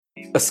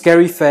A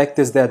scary fact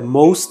is that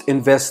most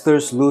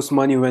investors lose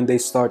money when they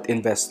start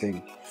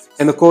investing.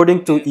 And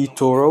according to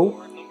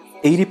eToro,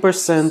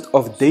 80%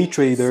 of day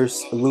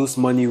traders lose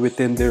money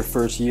within their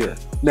first year.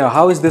 Now,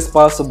 how is this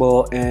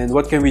possible and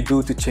what can we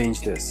do to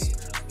change this?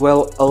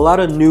 Well, a lot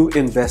of new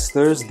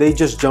investors, they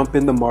just jump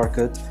in the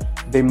market.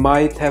 They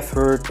might have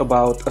heard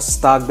about a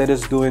stock that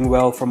is doing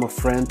well from a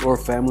friend or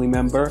family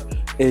member,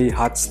 a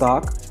hot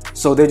stock.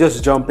 So they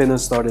just jump in and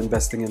start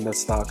investing in that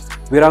stock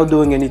without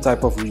doing any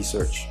type of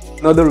research.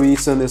 Another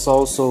reason is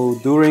also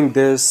during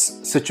this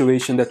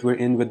situation that we're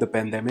in with the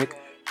pandemic,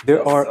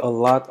 there are a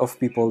lot of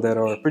people that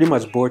are pretty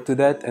much bored to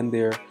death and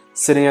they're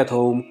sitting at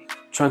home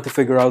trying to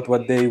figure out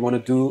what they want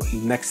to do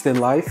next in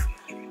life,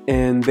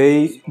 and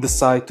they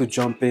decide to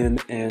jump in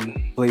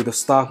and play the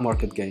stock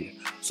market game.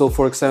 So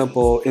for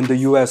example, in the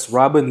US,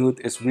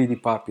 Robinhood is really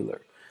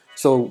popular.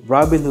 So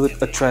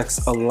Robinhood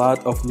attracts a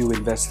lot of new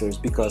investors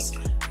because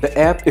the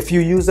app, if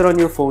you use it on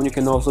your phone, you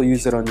can also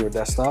use it on your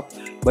desktop.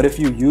 But if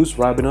you use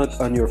Robinhood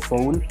on your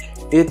phone,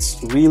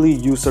 it's really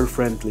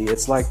user-friendly.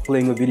 It's like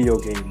playing a video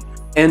game.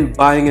 And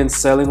buying and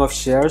selling of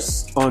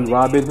shares on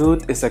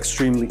Robinhood is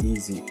extremely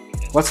easy.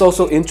 What's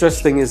also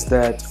interesting is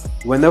that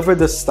whenever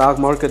the stock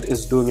market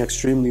is doing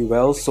extremely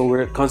well, so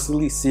we're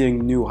constantly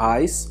seeing new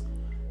highs,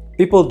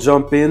 people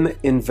jump in,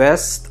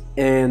 invest,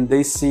 and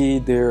they see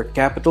their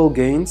capital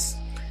gains,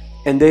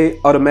 and they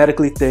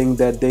automatically think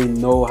that they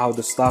know how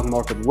the stock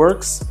market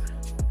works,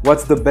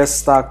 what's the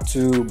best stock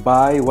to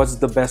buy, what's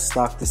the best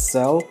stock to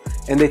sell,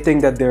 and they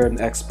think that they're an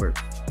expert.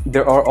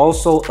 There are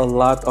also a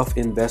lot of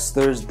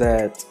investors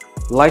that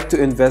like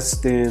to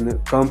invest in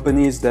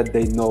companies that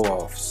they know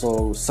of,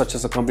 so such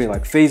as a company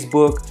like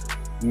Facebook,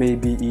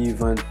 maybe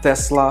even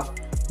Tesla,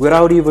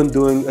 without even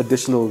doing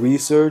additional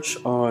research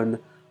on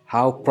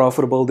how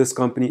profitable this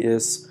company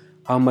is,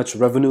 how much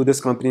revenue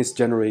this company is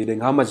generating,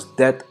 how much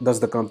debt does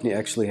the company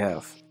actually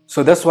have.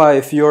 So that's why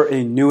if you're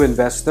a new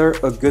investor,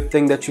 a good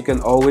thing that you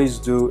can always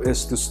do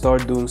is to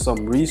start doing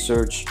some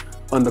research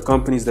on the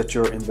companies that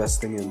you're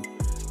investing in.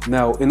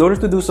 Now, in order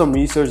to do some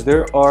research,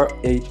 there are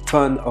a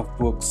ton of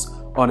books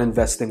on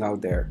investing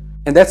out there.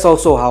 And that's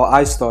also how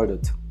I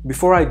started.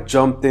 Before I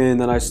jumped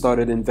in and I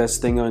started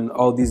investing on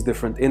all these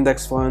different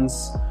index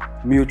funds,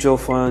 mutual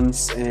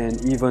funds,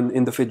 and even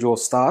individual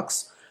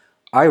stocks,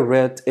 I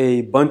read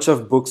a bunch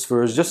of books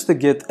first just to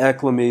get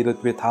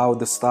acclimated with how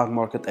the stock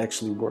market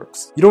actually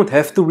works. You don't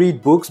have to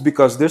read books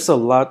because there's a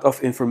lot of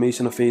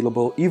information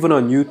available even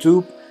on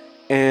YouTube,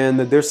 and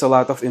there's a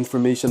lot of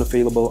information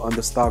available on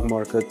the stock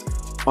market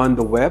on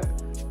the web.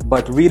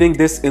 But reading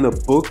this in a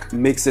book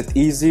makes it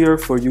easier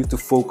for you to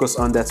focus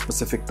on that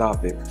specific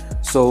topic.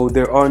 So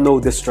there are no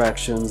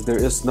distractions.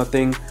 There is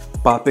nothing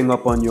popping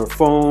up on your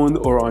phone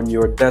or on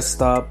your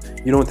desktop.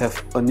 You don't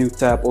have a new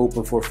tab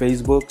open for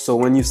Facebook. So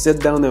when you sit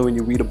down and when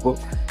you read a book,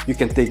 you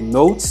can take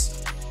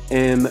notes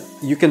and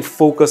you can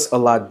focus a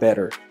lot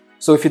better.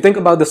 So if you think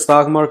about the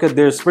stock market,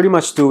 there's pretty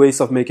much two ways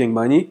of making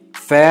money: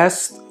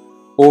 fast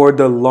or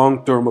the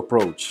long-term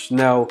approach.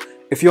 Now,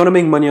 if you want to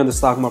make money on the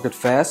stock market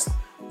fast,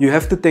 you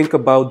have to think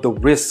about the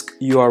risk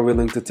you are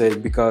willing to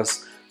take,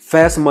 because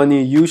fast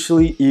money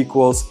usually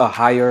equals a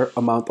higher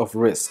amount of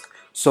risk.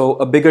 So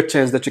a bigger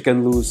chance that you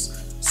can lose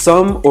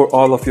some or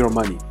all of your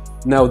money.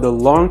 Now, the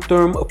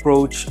long-term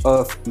approach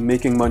of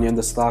making money in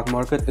the stock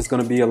market is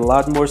going to be a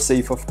lot more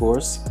safe, of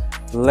course,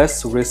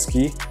 less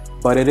risky,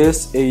 but it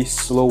is a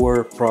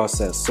slower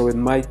process. So it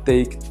might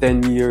take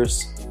 10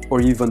 years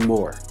or even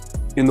more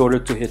in order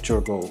to hit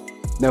your goal.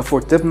 Now,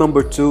 for tip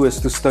number 2 is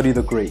to study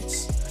the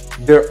greats.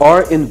 There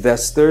are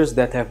investors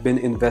that have been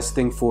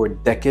investing for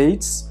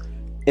decades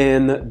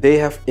and they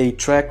have a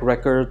track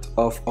record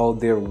of all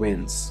their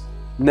wins.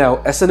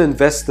 Now, as an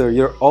investor,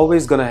 you're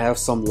always going to have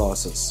some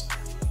losses.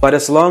 But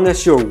as long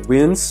as your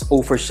wins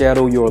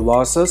overshadow your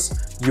losses,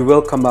 you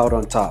will come out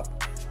on top.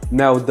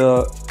 Now,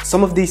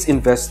 some of these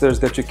investors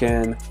that you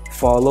can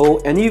follow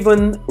and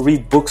even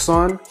read books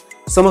on,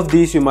 some of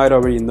these you might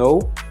already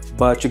know,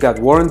 but you got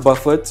Warren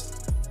Buffett,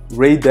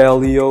 Ray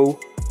Dalio,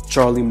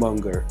 Charlie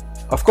Munger.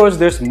 Of course,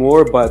 there's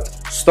more, but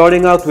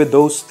starting out with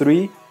those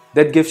 3,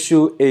 that gives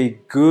you a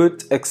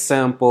good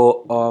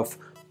example of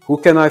who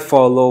can I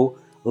follow.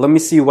 Let me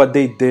see what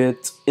they did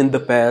in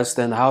the past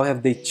and how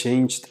have they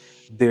changed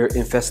their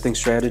investing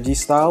strategy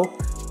style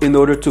in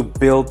order to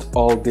build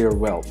all their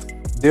wealth.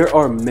 There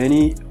are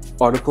many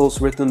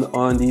articles written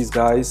on these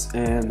guys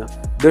and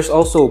there's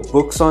also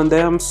books on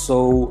them,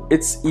 so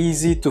it's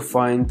easy to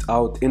find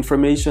out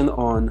information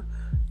on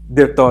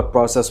their thought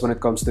process when it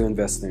comes to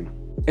investing.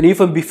 And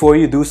even before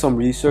you do some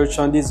research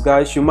on these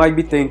guys, you might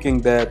be thinking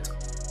that,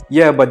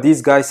 yeah, but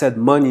these guys had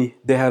money.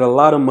 They had a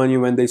lot of money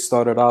when they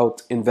started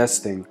out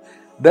investing.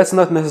 That's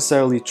not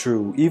necessarily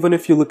true. Even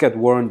if you look at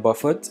Warren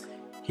Buffett,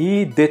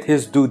 he did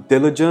his due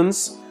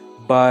diligence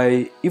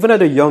by, even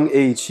at a young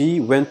age, he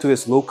went to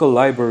his local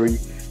library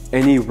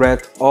and he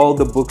read all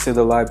the books in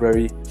the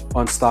library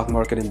on stock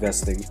market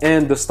investing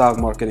and the stock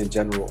market in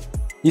general.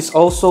 He's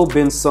also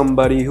been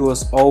somebody who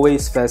was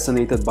always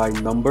fascinated by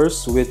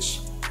numbers, which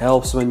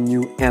helps when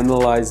you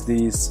analyze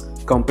these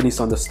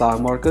companies on the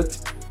stock market.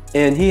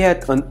 and he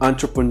had an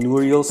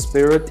entrepreneurial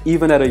spirit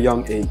even at a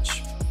young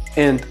age.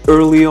 And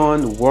early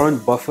on, Warren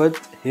Buffett,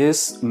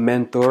 his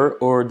mentor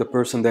or the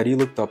person that he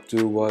looked up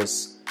to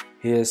was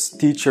his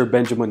teacher,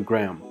 Benjamin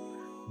Graham.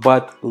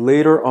 But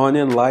later on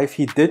in life,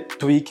 he did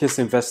tweak his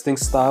investing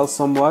style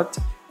somewhat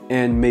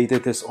and made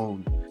it his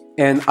own.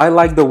 And I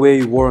like the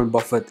way Warren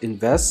Buffett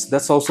invests.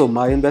 That's also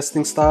my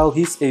investing style.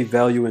 He's a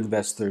value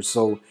investor,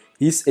 so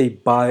he's a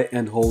buy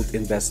and hold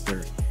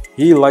investor.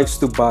 He likes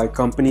to buy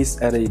companies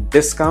at a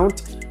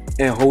discount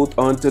and hold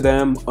on to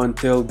them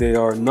until they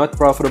are not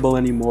profitable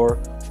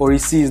anymore, or he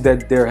sees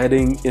that they're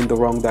heading in the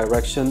wrong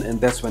direction, and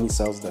that's when he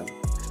sells them.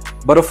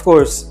 But of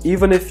course,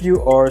 even if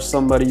you are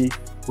somebody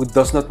who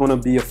does not want to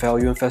be a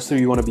value investor,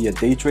 you want to be a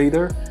day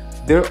trader,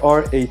 there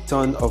are a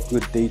ton of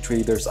good day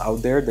traders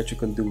out there that you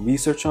can do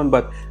research on,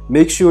 but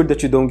make sure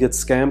that you don't get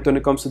scammed when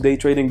it comes to day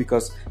trading,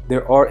 because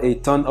there are a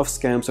ton of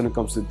scams when it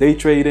comes to day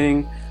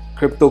trading,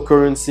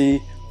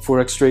 cryptocurrency,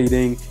 forex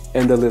trading,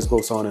 and the list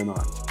goes on and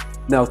on.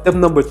 Now, tip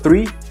number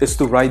 3 is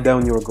to write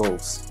down your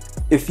goals.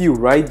 If you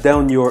write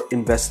down your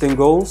investing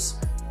goals,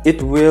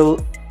 it will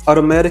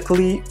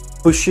automatically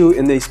push you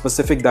in a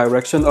specific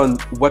direction on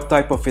what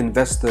type of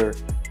investor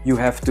you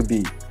have to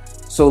be.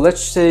 So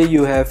let's say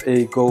you have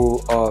a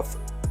goal of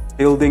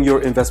building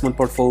your investment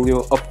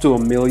portfolio up to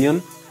 $1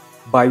 million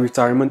by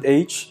retirement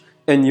age,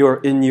 and you're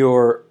in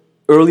your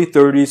early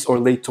 30s or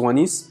late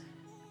 20s.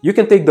 You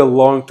can take the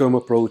long-term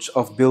approach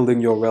of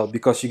building your wealth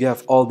because you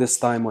have all this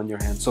time on your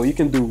hands. So you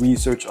can do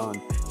research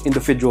on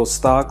individual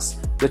stocks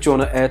that you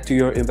want to add to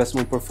your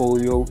investment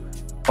portfolio,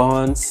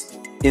 bonds,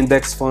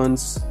 index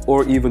funds,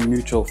 or even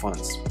mutual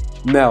funds.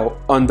 Now,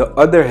 on the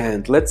other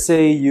hand, let's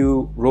say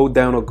you wrote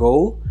down a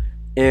goal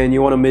and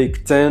you want to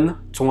make 10,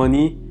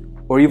 20,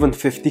 or even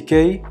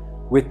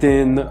 50K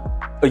within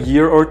a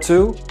year or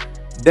two.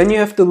 Then you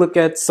have to look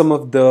at some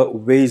of the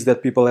ways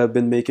that people have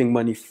been making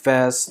money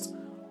fast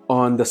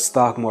on the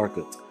stock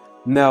market.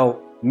 Now,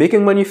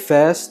 making money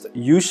fast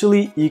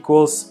usually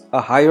equals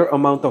a higher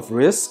amount of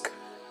risk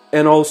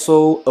and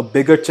also a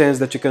bigger chance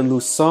that you can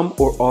lose some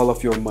or all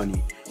of your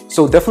money.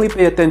 So definitely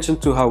pay attention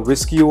to how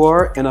risky you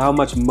are and how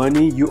much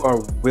money you are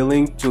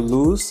willing to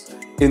lose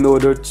in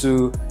order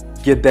to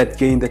get that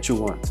gain that you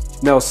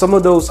want. Now, some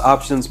of those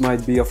options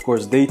might be, of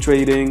course, day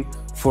trading,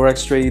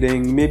 forex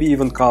trading, maybe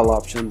even call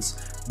options.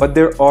 But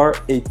there are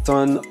a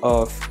ton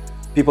of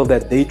people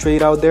that day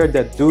trade out there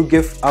that do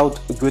give out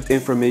good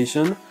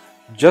information.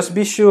 Just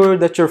be sure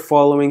that you're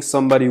following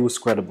somebody who's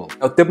credible.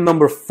 Now, tip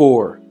number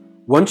 4.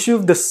 Once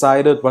you've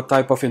decided what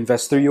type of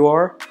investor you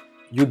are,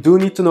 you do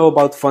need to know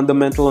about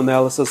fundamental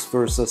analysis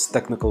versus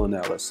technical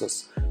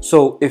analysis.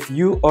 So if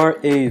you are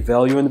a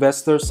value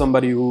investor,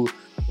 somebody who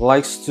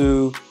likes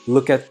to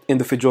look at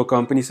individual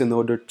companies in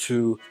order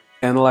to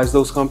analyze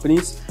those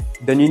companies,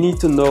 then you need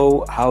to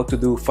know how to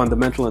do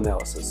fundamental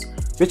analysis,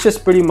 which is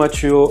pretty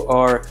much you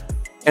are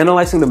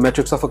analyzing the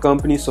metrics of a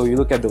company. So you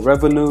look at the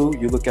revenue,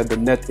 you look at the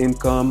net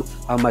income,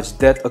 how much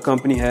debt a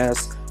company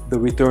has, the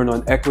return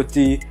on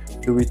equity,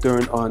 the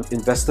return on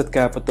invested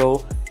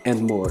capital,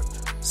 and more.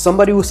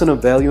 Somebody who's a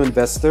value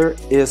investor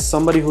is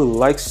somebody who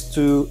likes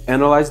to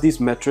analyze these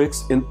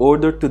metrics in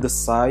order to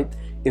decide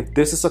if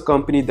this is a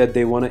company that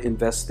they want to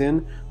invest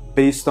in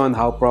based on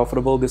how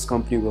profitable this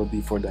company will be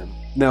for them.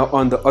 Now,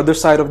 on the other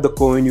side of the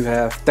coin, you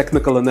have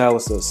technical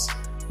analysis.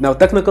 Now,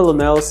 technical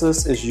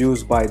analysis is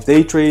used by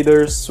day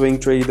traders, swing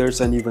traders,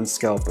 and even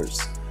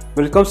scalpers.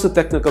 When it comes to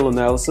technical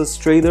analysis,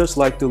 traders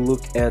like to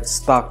look at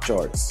stock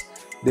charts.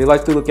 They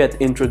like to look at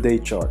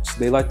intraday charts.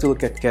 They like to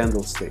look at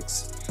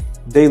candlesticks.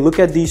 They look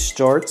at these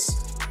charts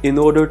in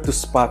order to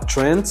spot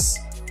trends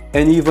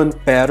and even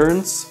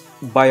patterns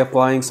by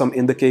applying some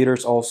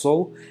indicators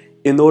also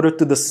in order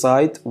to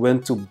decide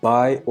when to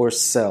buy or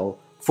sell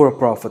for a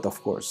profit,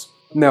 of course.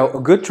 Now, a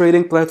good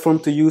trading platform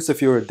to use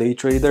if you're a day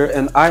trader,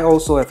 and I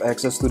also have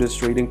access to this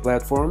trading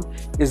platform,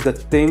 is the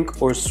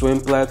Think or Swim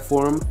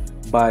platform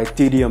by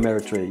TD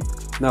Ameritrade.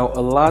 Now,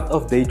 a lot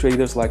of day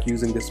traders like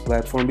using this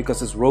platform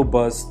because it's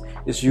robust,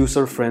 it's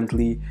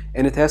user-friendly,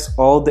 and it has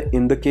all the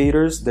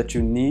indicators that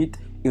you need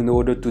in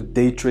order to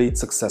day trade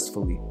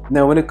successfully.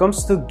 Now, when it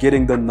comes to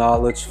getting the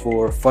knowledge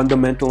for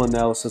fundamental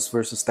analysis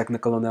versus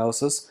technical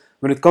analysis,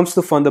 when it comes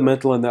to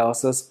fundamental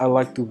analysis, I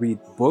like to read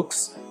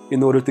books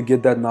in order to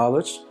get that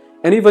knowledge.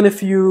 And even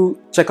if you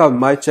check out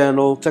my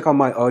channel, check out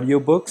my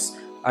audiobooks,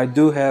 I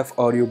do have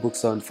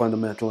audiobooks on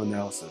fundamental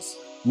analysis.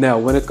 Now,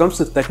 when it comes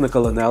to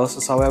technical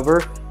analysis,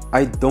 however,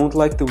 I don't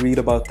like to read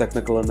about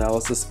technical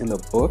analysis in a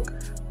book.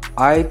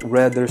 I'd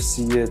rather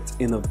see it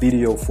in a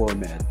video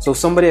format. So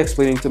somebody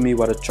explaining to me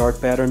what a chart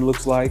pattern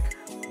looks like,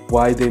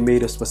 why they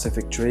made a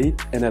specific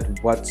trade, and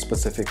at what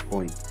specific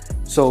point.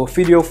 So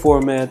video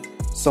format,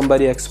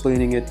 somebody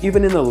explaining it,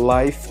 even in a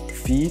live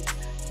feed,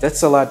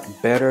 that's a lot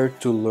better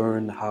to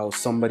learn how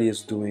somebody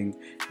is doing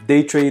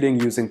day trading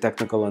using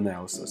technical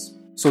analysis.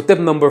 So tip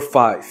number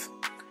 5,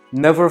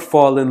 never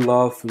fall in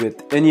love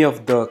with any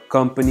of the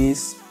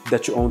companies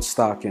that you own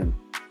stock in.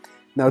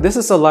 Now, this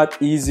is a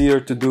lot easier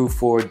to do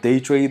for day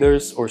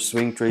traders or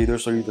swing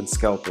traders or even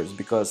scalpers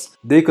because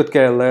they could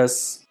care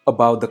less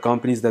about the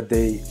companies that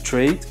they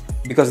trade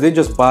because they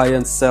just buy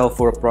and sell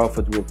for a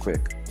profit real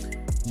quick.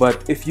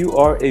 But if you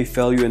are a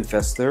value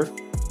investor,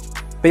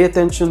 pay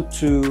attention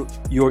to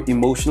your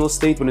emotional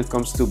state when it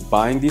comes to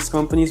buying these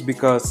companies,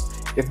 because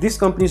if these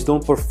companies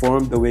don't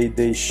perform the way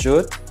they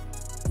should,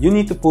 you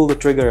need to pull the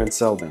trigger and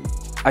sell them.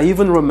 I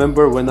even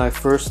remember when I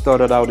first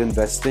started out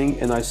investing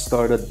and I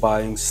started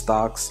buying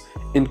stocks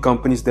in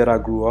companies that I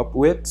grew up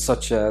with,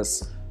 such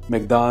as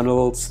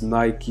McDonald's,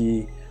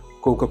 Nike,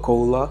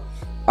 Coca-Cola.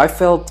 I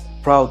felt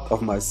proud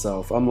of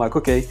myself. I'm like,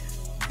 okay,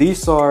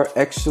 these are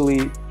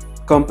actually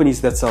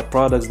companies that sell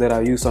products that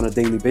I use on a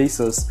daily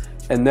basis,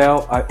 and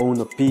now I own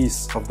a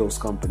piece of those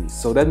companies.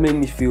 So that made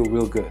me feel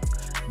real good.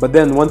 But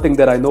then one thing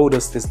that I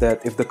noticed is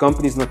that if the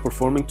company is not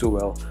performing too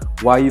well,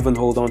 why even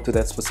hold on to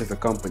that specific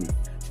company?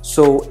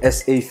 So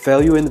as a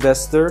value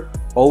investor,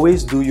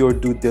 always do your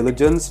due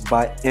diligence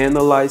by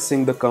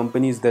analyzing the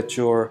companies that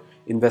you're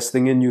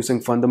investing in using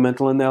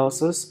fundamental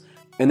analysis.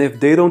 And if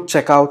they don't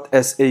check out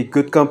as a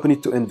good company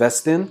to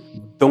invest in,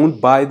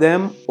 don't buy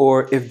them,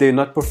 or if they're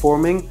not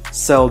performing,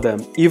 sell them,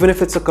 even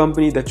if it's a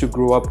company that you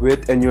grew up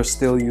with and you're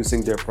still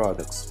using their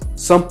products.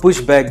 Some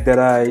pushback that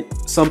I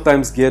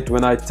sometimes get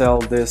when I tell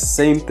this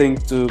same thing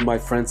to my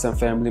friends and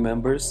family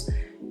members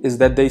is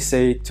that they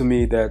say to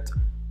me that,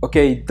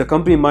 okay, the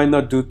company might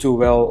not do too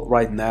well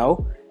right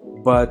now,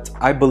 but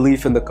I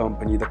believe in the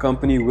company. The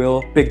company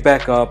will pick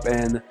back up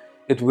and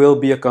it will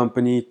be a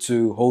company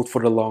to hold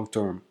for the long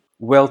term.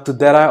 Well, to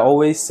that I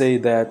always say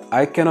that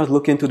I cannot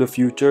look into the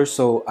future,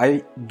 so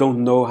I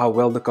don't know how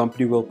well the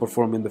company will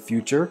perform in the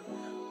future.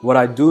 What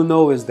I do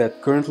know is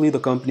that currently the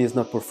company is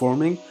not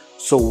performing,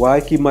 so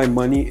why keep my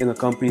money in a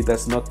company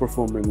that's not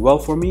performing well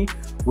for me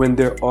when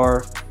there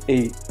are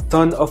a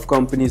ton of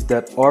companies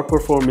that are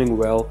performing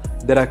well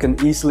that I can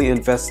easily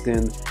invest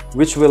in,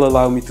 which will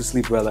allow me to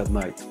sleep well at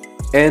night.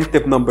 And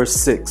tip number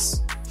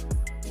 6,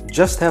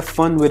 just have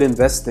fun with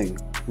investing.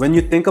 When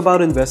you think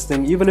about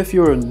investing, even if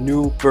you're a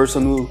new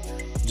person who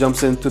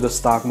jumps into the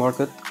stock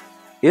market,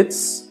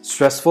 it's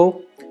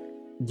stressful.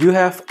 You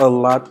have a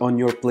lot on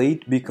your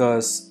plate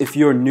because if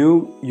you're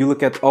new, you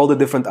look at all the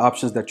different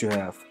options that you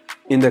have.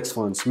 Index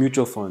funds,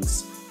 mutual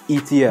funds,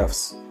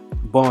 ETFs,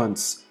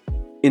 bonds,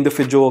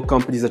 individual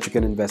companies that you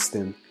can invest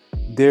in.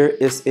 There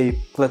is a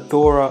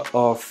plethora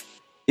of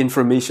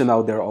information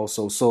out there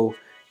also. So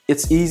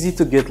it's easy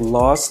to get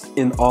lost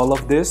in all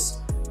of this.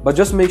 But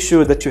just make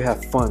sure that you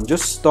have fun.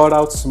 Just start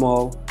out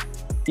small.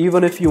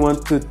 Even if you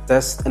want to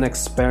test and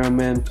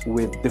experiment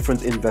with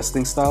different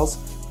investing styles,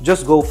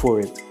 just go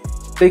for it.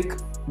 Take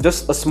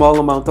just a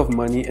small amount of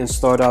money and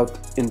start out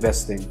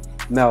investing.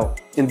 Now,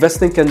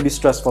 investing can be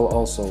stressful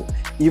also,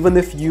 even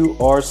if you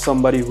are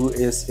somebody who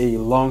is a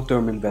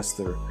long-term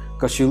investor,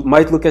 because you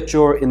might look at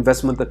your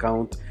investment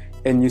account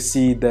and you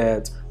see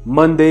that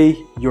Monday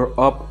you're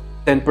up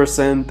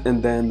 10%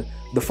 and then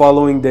the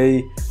following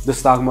day the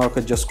stock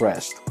market just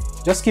crashed.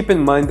 Just keep in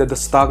mind that the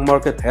stock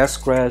market has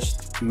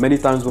crashed many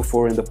times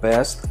before in the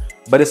past,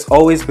 but it's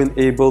always been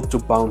able to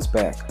bounce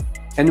back.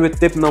 And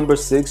with tip number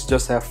 6,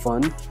 just have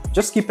fun.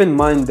 Just keep in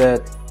mind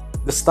that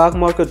the stock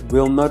market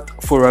will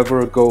not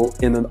forever go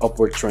in an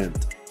upward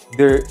trend.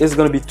 There is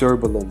going to be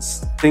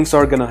turbulence. Things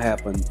are going to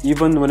happen,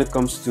 even when it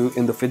comes to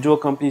individual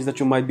companies that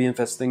you might be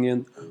investing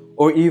in,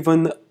 or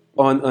even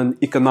on an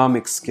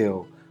economic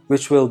scale,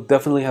 which will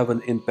definitely have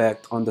an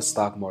impact on the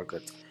stock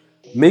market.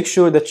 Make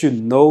sure that you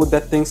know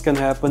that things can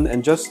happen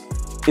and just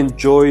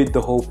enjoy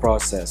the whole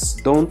process.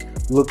 Don't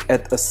look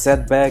at a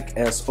setback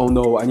as, oh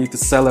no, I need to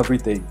sell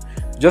everything.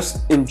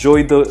 Just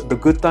enjoy the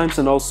good times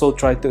and also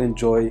try to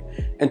enjoy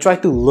and try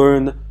to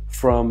learn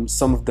from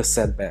some of the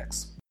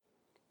setbacks.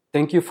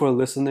 Thank you for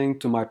listening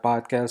to my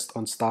podcast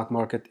on stock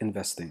market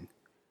investing.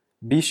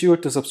 Be sure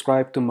to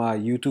subscribe to my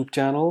YouTube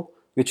channel,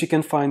 which you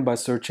can find by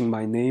searching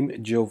my name,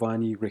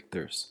 Giovanni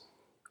Richters.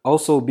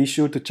 Also, be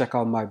sure to check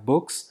out my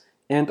books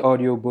and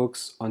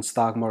audiobooks on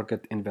stock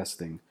market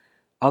investing.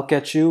 I'll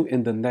catch you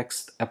in the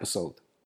next episode.